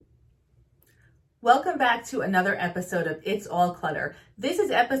Welcome back to another episode of It's All Clutter. This is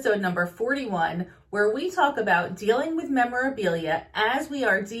episode number 41, where we talk about dealing with memorabilia as we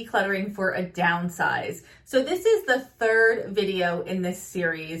are decluttering for a downsize. So this is the third video in this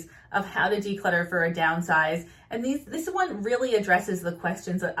series of how to declutter for a downsize. And this one really addresses the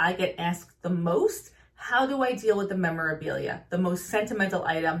questions that I get asked the most. How do I deal with the memorabilia, the most sentimental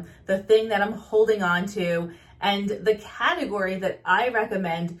item, the thing that I'm holding on to, and the category that I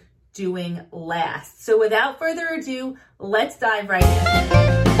recommend doing last. So without further ado, let's dive right in.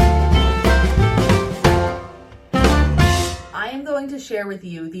 I am going to share with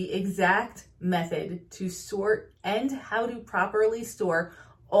you the exact method to sort and how to properly store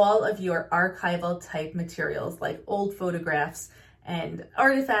all of your archival type materials like old photographs and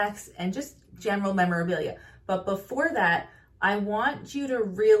artifacts and just general memorabilia. But before that, I want you to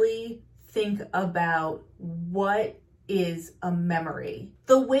really think about what is a memory.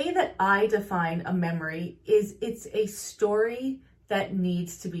 The way that I define a memory is it's a story that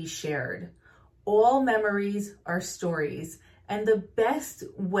needs to be shared. All memories are stories, and the best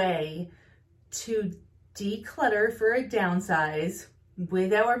way to declutter for a downsize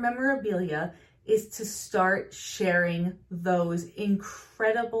with our memorabilia is to start sharing those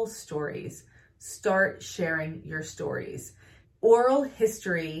incredible stories. Start sharing your stories. Oral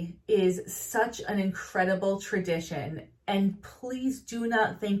history is such an incredible tradition, and please do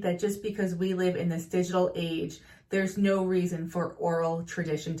not think that just because we live in this digital age, there's no reason for oral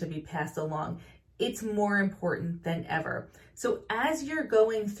tradition to be passed along. It's more important than ever. So as you're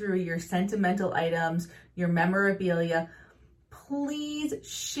going through your sentimental items, your memorabilia, please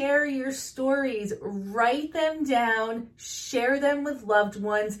share your stories, write them down, share them with loved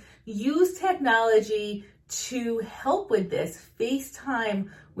ones, use technology to help with this. FaceTime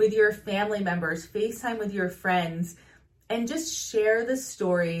with your family members, FaceTime with your friends, and just share the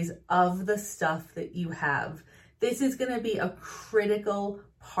stories of the stuff that you have. This is going to be a critical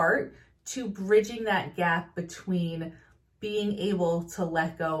part to bridging that gap between being able to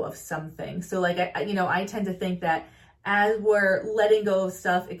let go of something. So like, I tend to think that as we're letting go of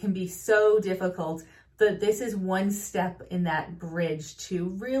stuff, it can be so difficult, but this is one step in that bridge to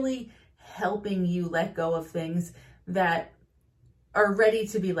really helping you let go of things that are ready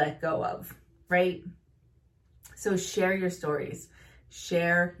to be let go of, right? So share your stories.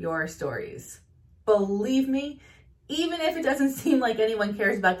 Share your stories. Believe me, even if it doesn't seem like anyone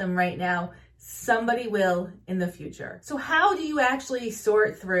cares about them right now, somebody will in the future. So how do you actually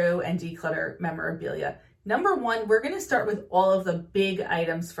sort through and declutter memorabilia? Number one, we're going to start with all of the big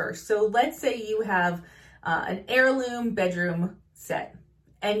items first. So let's say you have an heirloom bedroom set,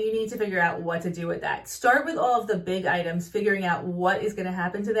 and you need to figure out what to do with that. Start with all of the big items, figuring out what is going to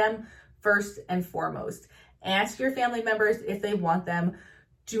happen to them first and foremost. Ask your family members if they want them.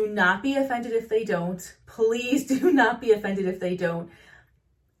 Do not be offended if they don't. Please do not be offended if they don't.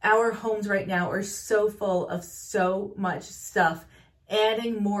 Our homes right now are so full of so much stuff.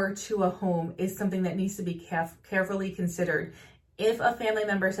 Adding more to a home is something that needs to be carefully considered. If a family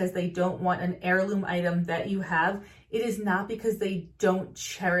member says they don't want an heirloom item that you have, it is not because they don't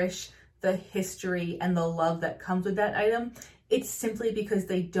cherish the history and the love that comes with that item. It's simply because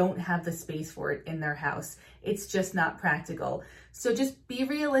they don't have the space for it in their house. It's just not practical. So just be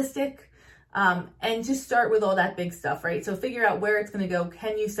realistic and just start with all that big stuff, right? So figure out where it's going to go.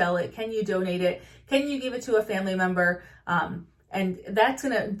 Can you sell it? Can you donate it? Can you give it to a family member? And that's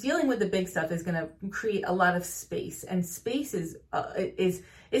dealing with the big stuff is gonna create a lot of space, and space is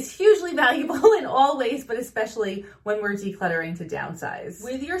hugely valuable in all ways, but especially when we're decluttering to downsize.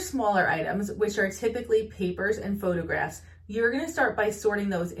 With your smaller items, which are typically papers and photographs, you're gonna start by sorting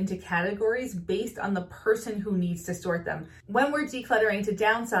those into categories based on the person who needs to sort them. When we're decluttering to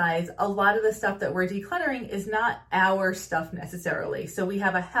downsize, a lot of the stuff that we're decluttering is not our stuff necessarily. So we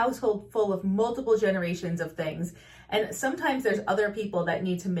have a household full of multiple generations of things, and sometimes there's other people that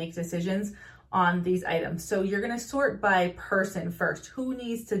need to make decisions on these items. So you're going to sort by person first. Who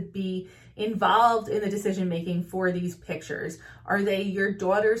needs to be involved in the decision making for these pictures? Are they your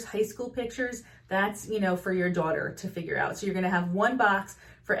daughter's high school pictures? That's, for your daughter to figure out. So you're going to have one box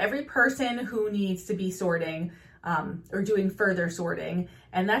for every person who needs to be sorting or doing further sorting.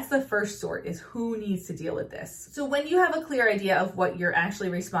 And that's the first sort, is who needs to deal with this. So when you have a clear idea of what you're actually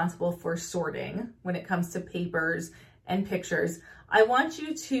responsible for sorting when it comes to papers and pictures, I want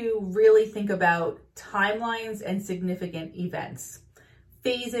you to really think about timelines and significant events,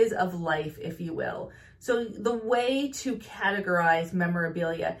 phases of life, if you will. So the way to categorize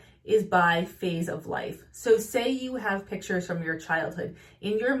memorabilia is by phase of life. So say you have pictures from your childhood.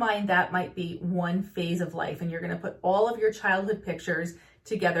 In your mind, that might be one phase of life, and you're going to put all of your childhood pictures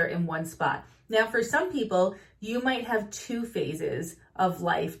together in one spot. Now, for some people, you might have two phases of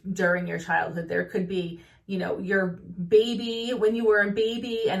life during your childhood. There could be, your baby when you were a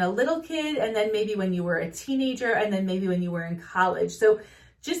baby and a little kid, and then maybe when you were a teenager, and then maybe when you were in college. So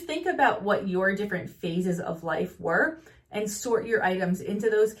just think about what your different phases of life were and sort your items into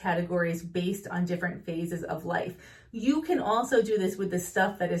those categories based on different phases of life. You can also do this with the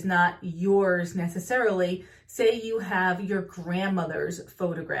stuff that is not yours necessarily. Say you have your grandmother's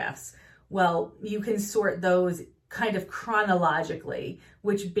photographs. Well, you can sort those kind of chronologically,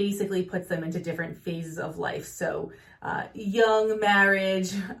 which basically puts them into different phases of life. So young,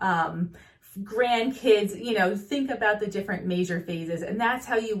 marriage, grandkids, think about the different major phases. And that's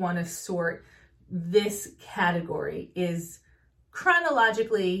how you want to sort this category, is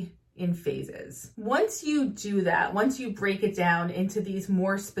chronologically in phases. Once you do that, once you break it down into these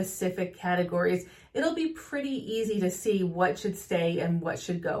more specific categories, it'll be pretty easy to see what should stay and what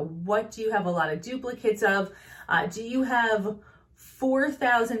should go. What do you have a lot of duplicates of? Do you have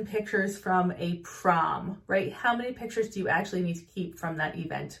 4,000 pictures from a prom, right? How many pictures do you actually need to keep from that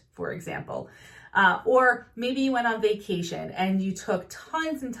event, for example? Or maybe you went on vacation and you took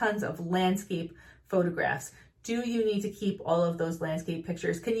tons and tons of landscape photographs. Do you need to keep all of those landscape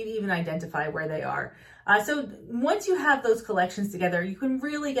pictures? Can you even identify where they are? So once you have those collections together, you can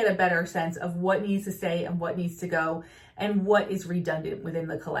really get a better sense of what needs to stay and what needs to go and what is redundant within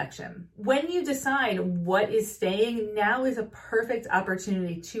the collection. When you decide what is staying, now is a perfect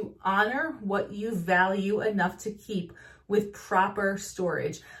opportunity to honor what you value enough to keep with proper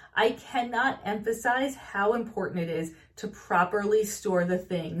storage. I cannot emphasize how important it is to properly store the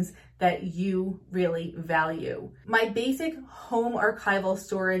things that you really value. My basic home archival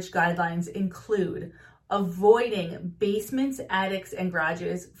storage guidelines include avoiding basements, attics, and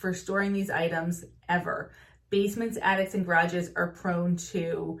garages for storing these items ever. Basements, attics, and garages are prone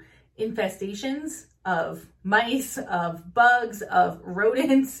to infestations of mice, of bugs, of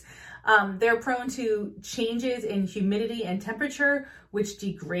rodents. They're prone to changes in humidity and temperature, which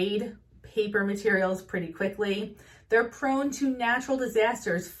degrade paper materials pretty quickly. They're prone to natural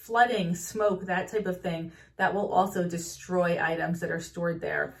disasters, flooding, smoke, that type of thing, that will also destroy items that are stored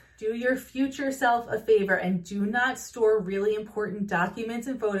there. Do your future self a favor and do not store really important documents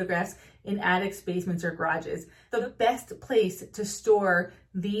and photographs in attics, basements, or garages. The best place to store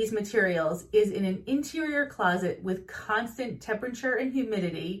these materials is in an interior closet with constant temperature and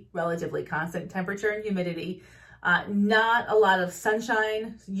humidity, relatively constant temperature and humidity, not a lot of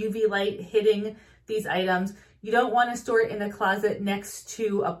sunshine, UV light hitting these items. You don't want to store it in a closet next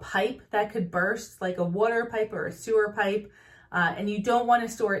to a pipe that could burst, like a water pipe or a sewer pipe. And you don't want to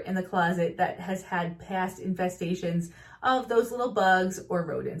store it in the closet that has had past infestations of those little bugs or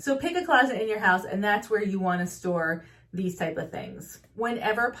rodents. So pick a closet in your house, and that's where you want to store these type of things.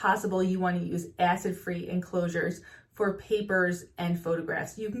 Whenever possible, you want to use acid-free enclosures for papers and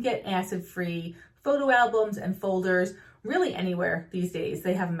photographs. You can get acid-free photo albums and folders really anywhere these days.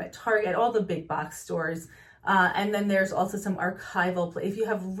 They have them at Target, all the big box stores. And then there's also some archival. If you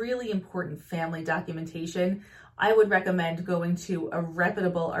have really important family documentation, I would recommend going to a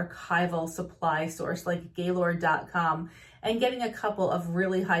reputable archival supply source like Gaylord.com and getting a couple of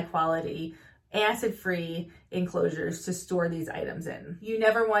really high quality acid-free enclosures to store these items in. You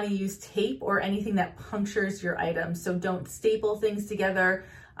never want to use tape or anything that punctures your items, so don't staple things together.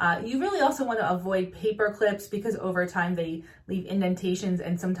 You really also want to avoid paper clips because over time they leave indentations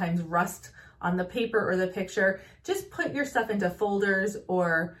and sometimes rust on the paper or the picture. Just put your stuff into folders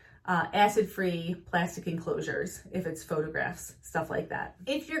or acid-free plastic enclosures if it's photographs, stuff like that.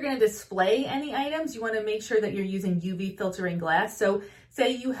 If you're going to display any items, you want to make sure that you're using UV filtering glass. So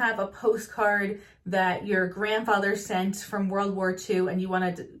say you have a postcard that your grandfather sent from World War II and you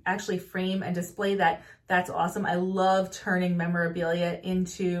want to actually frame and display that. That's awesome. I love turning memorabilia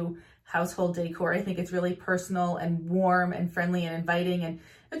into household decor. I think it's really personal and warm and friendly and inviting, and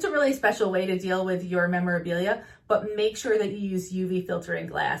it's a really special way to deal with your memorabilia, but make sure that you use UV filtering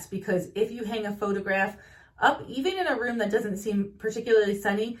glass, because if you hang a photograph up, even in a room that doesn't seem particularly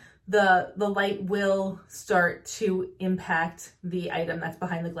sunny, the light will start to impact the item that's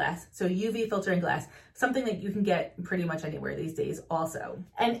behind the glass. So UV filtering glass, something that you can get pretty much anywhere these days also.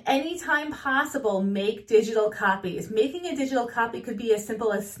 And anytime possible, make digital copies. Making a digital copy could be as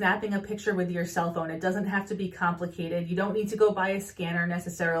simple as snapping a picture with your cell phone. It doesn't have to be complicated. You don't need to go buy a scanner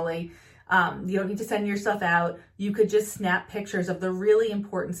necessarily. You don't need to send your stuff out. You could just snap pictures of the really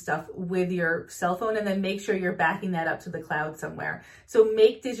important stuff with your cell phone and then make sure you're backing that up to the cloud somewhere. So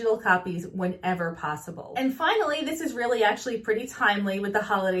make digital copies whenever possible. And finally, this is really actually pretty timely with the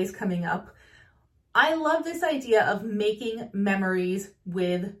holidays coming up. I love this idea of making memories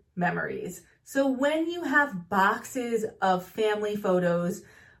with memories. So when you have boxes of family photos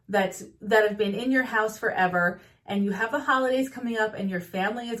that have been in your house forever, and you have the holidays coming up and your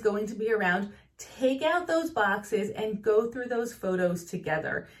family is going to be around, take out those boxes and go through those photos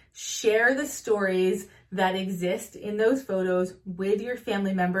together. Share the stories that exist in those photos with your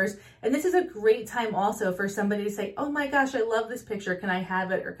family members. And this is a great time also for somebody to say, oh my gosh, I love this picture. Can I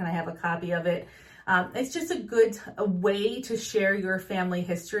have it, or can I have a copy of it? It's just a way to share your family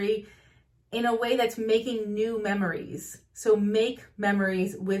history in a way that's making new memories. So make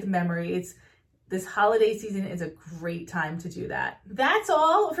memories with memories. This holiday season is a great time to do that. That's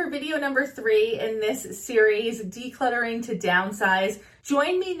all for video number 3 in this series, Decluttering to Downsize.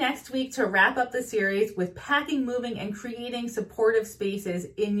 Join me next week to wrap up the series with packing, moving, and creating supportive spaces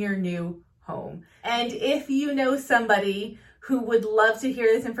in your new home. And if you know somebody who would love to hear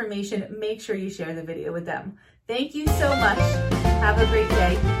this information, make sure you share the video with them. Thank you so much. Have a great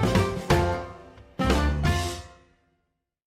day.